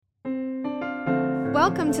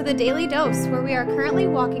Welcome to the Daily Dose, where we are currently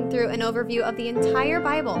walking through an overview of the entire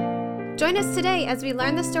Bible. Join us today as we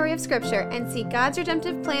learn the story of Scripture and see God's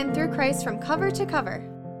redemptive plan through Christ from cover to cover.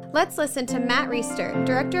 Let's listen to Matt Reisetter,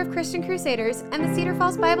 Director of Christian Crusaders and the Cedar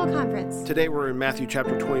Falls Bible Conference. Today we're in Matthew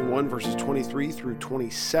chapter 21, verses 23 through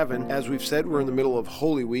 27. As we've said, we're in the middle of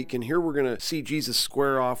Holy Week, and here we're going to see Jesus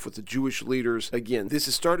square off with the Jewish leaders again. This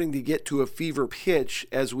is starting to get to a fever pitch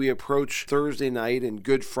as we approach Thursday night and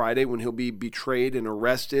Good Friday, when he'll be betrayed and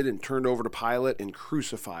arrested and turned over to Pilate and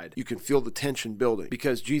crucified. You can feel the tension building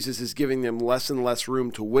because Jesus is giving them less and less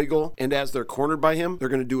room to wiggle, and as they're cornered by him, they're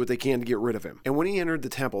going to do what they can to get rid of him. And when he entered the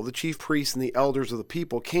temple, the chief priests and the elders of the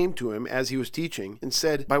people came to him as he was teaching and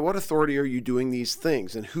said, "By what authority are you doing these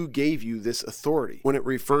things, and who gave you this authority?" When it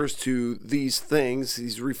refers to these things,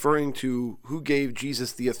 he's referring to who gave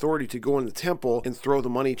Jesus the authority to go in the temple and throw the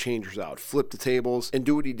money changers out, flip the tables, and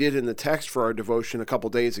do what he did in the text for our devotion a couple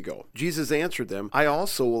days ago. Jesus answered them, "I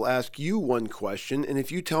also will ask you one question, and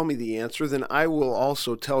if you tell me the answer, then I will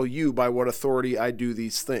also tell you by what authority I do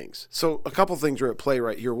these things." So a couple things are at play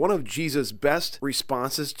right here. One of Jesus' best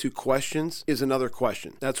responses to questions is another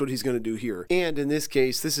question. That's what he's going to do here. And in this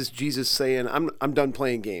case, this is Jesus saying, I'm done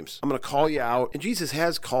playing games. I'm going to call you out. And Jesus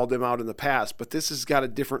has called them out in the past, but this has got a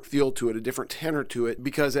different feel to it, a different tenor to it,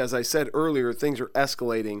 because as I said earlier, things are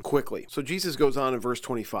escalating quickly. So Jesus goes on in verse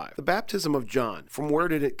 25. "The baptism of John, from where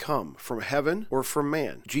did it come? From heaven or from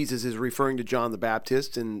man?" Jesus is referring to John the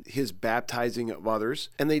Baptist and his baptizing of others.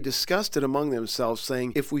 And they discussed it among themselves,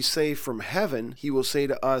 saying, "If we say from heaven, he will say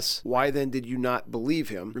to us, 'Why then did you not believe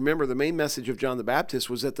him?'" Remember, the main message of John the Baptist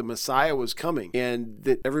was that the Messiah was coming and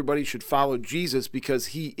that everybody should follow Jesus because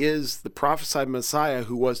he is the prophesied Messiah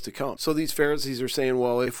who was to come. So these Pharisees are saying,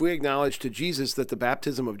 well, if we acknowledge to Jesus that the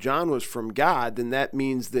baptism of John was from God, then that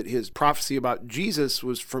means that his prophecy about Jesus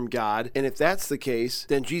was from God. And if that's the case,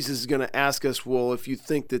 then Jesus is going to ask us, well, if you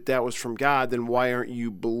think that that was from God, then why aren't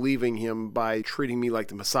you believing him by treating me like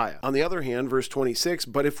the Messiah? On the other hand, verse 26,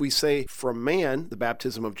 "But if we say from man, the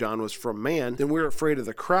baptism of John was from man, then we're afraid of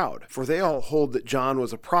the crowd, for they all hold that John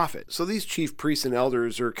was a prophet." So these chief priests and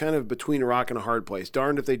elders are kind of between a rock and a hard place.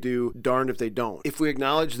 Darned if they do, darned if they don't. If we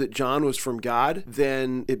acknowledge that John was from God,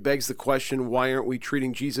 then it begs the question, why aren't we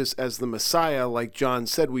treating Jesus as the Messiah like John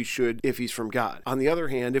said we should if he's from God? On the other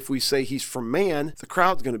hand, if we say he's from man, the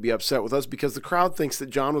crowd's going to be upset with us because the crowd thinks that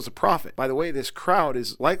John was a prophet. By the way, this crowd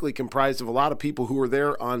is likely comprised of a lot of people who were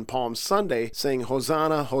there on Palm Sunday saying,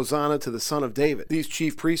 "Hosanna, Hosanna to the Son of David." These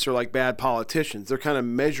chief priests are like bad politicians. They're kind of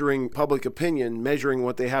measuring public opinion, measuring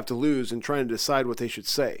what they have to lose and trying to decide what they should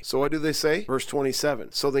say. So what do they say? Verse 27.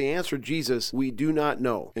 "So they answered Jesus, 'We do not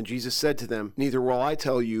know.' And Jesus said to them, 'Neither will I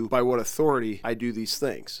tell you by what authority I do these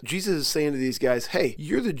things.'" Jesus is saying to these guys, hey,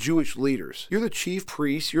 you're the Jewish leaders. You're the chief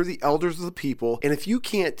priests. You're the elders of the people. And if you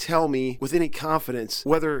can't tell me with any confidence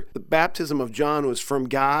whether the baptism of John was from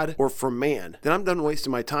God or from man, then I'm done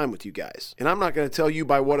wasting my time with you guys. And I'm not going to tell you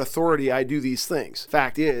by what authority I do these things.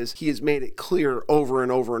 Fact is, he has made it clear over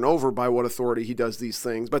and over and over by what authority he does these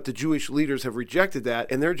things, but the Jewish leaders have rejected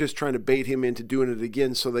that, and they're just trying to bait him into doing it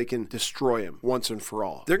again so they can destroy him once and for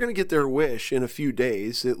all. They're going to get their wish in a few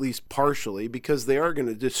days, at least partially, because they are going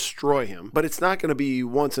to destroy him, but it's not going to be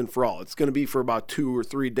once and for all. It's going to be for about 2 or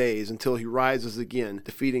 3 days until he rises again,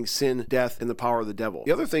 defeating sin, death, and the power of the devil.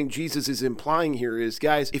 The other thing Jesus is implying here is,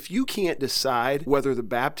 guys, if you can't decide whether the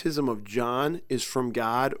baptism of John is from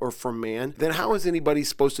God or from man, then how is anybody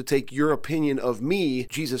supposed to take your opinion of me,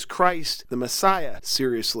 Jesus Christ, the Messiah,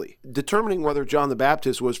 seriously? Determining whether John the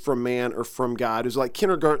Baptist was from man or from God is like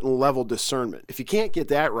kindergarten level discernment. If you can't get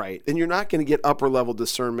that right, then you're not going to get upper level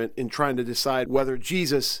discernment in trying to decide whether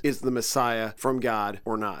Jesus is the Messiah from God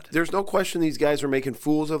or not. There's no question these guys are making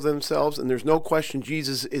fools of themselves, and there's no question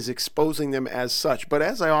Jesus is exposing them as such. But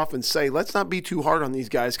as I often say, let's not be too hard on these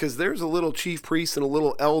guys, because there's a little chief priest and a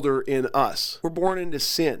little elder in us. We're born into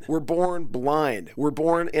sin. We're born blind. We're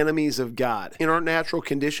born enemies of God. In our natural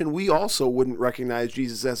condition, we also wouldn't recognize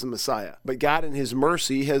Jesus as the Messiah. But God in his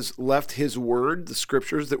mercy has left his word, the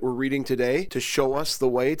scriptures that we're reading today, to show us the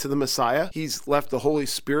way to the Messiah. He's left the Holy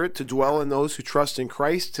Spirit to dwell in those who trust in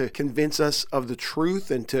Christ, to convince us of the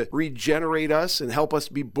truth and to regenerate us and help us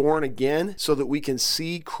be born again so that we can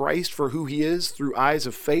see Christ for who he is through eyes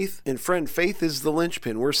of faith. And friend, faith is the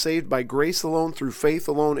linchpin. We're saved by grace alone, through faith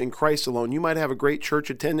alone, in Christ alone. You might have a great church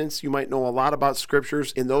attendance. You might know a lot about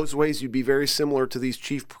scriptures. In those ways, you'd be very similar similar to these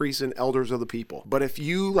chief priests and elders of the people. But if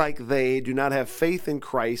you, like they, do not have faith in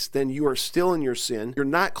Christ, then you are still in your sin. You're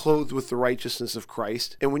not clothed with the righteousness of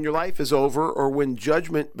Christ. And when your life is over, or when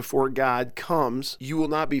judgment before God comes, you will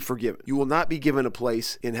not be forgiven. You will not be given a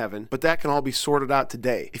place in heaven. But that can all be sorted out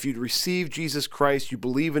today. If you'd receive Jesus Christ, you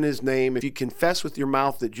believe in his name, if you confess with your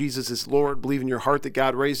mouth that Jesus is Lord, believe in your heart that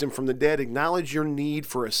God raised him from the dead, acknowledge your need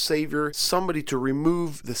for a Savior, somebody to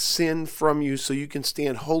remove the sin from you so you can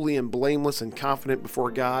stand holy and blameless and confident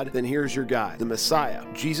before God, then here's your guide, the Messiah,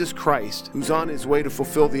 Jesus Christ, who's on his way to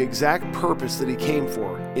fulfill the exact purpose that he came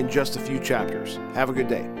for in just a few chapters. Have a good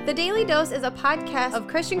day. The Daily Dose is a podcast of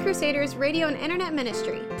Christian Crusaders radio and internet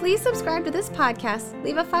ministry. Please subscribe to this podcast,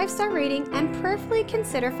 leave a 5-star rating, and prayerfully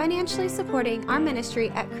consider financially supporting our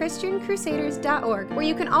ministry at ChristianCrusaders.org, where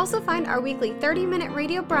you can also find our weekly 30-minute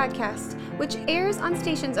radio broadcast, which airs on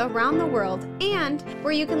stations around the world, and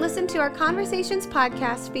where you can listen to our Conversations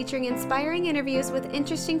podcast featuring inspiring interviews with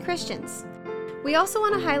interesting Christians. We also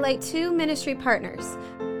want to highlight 2 ministry partners.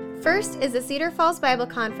 First is the Cedar Falls Bible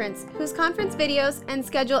Conference, whose conference videos and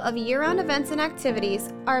schedule of year-round events and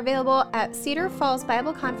activities are available at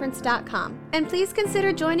cedarfallsbibleconference.com. And please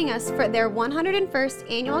consider joining us for their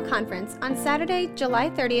 101st annual conference on Saturday,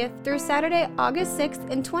 July 30th through Saturday, August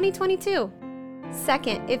 6th in 2022.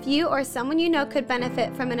 Second, if you or someone you know could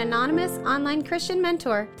benefit from an anonymous online Christian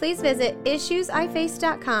mentor, please visit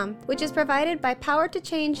issuesiface.com, which is provided by Power to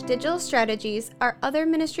Change Digital Strategies, our other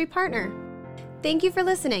ministry partner. Thank you for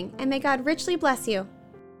listening, and may God richly bless you.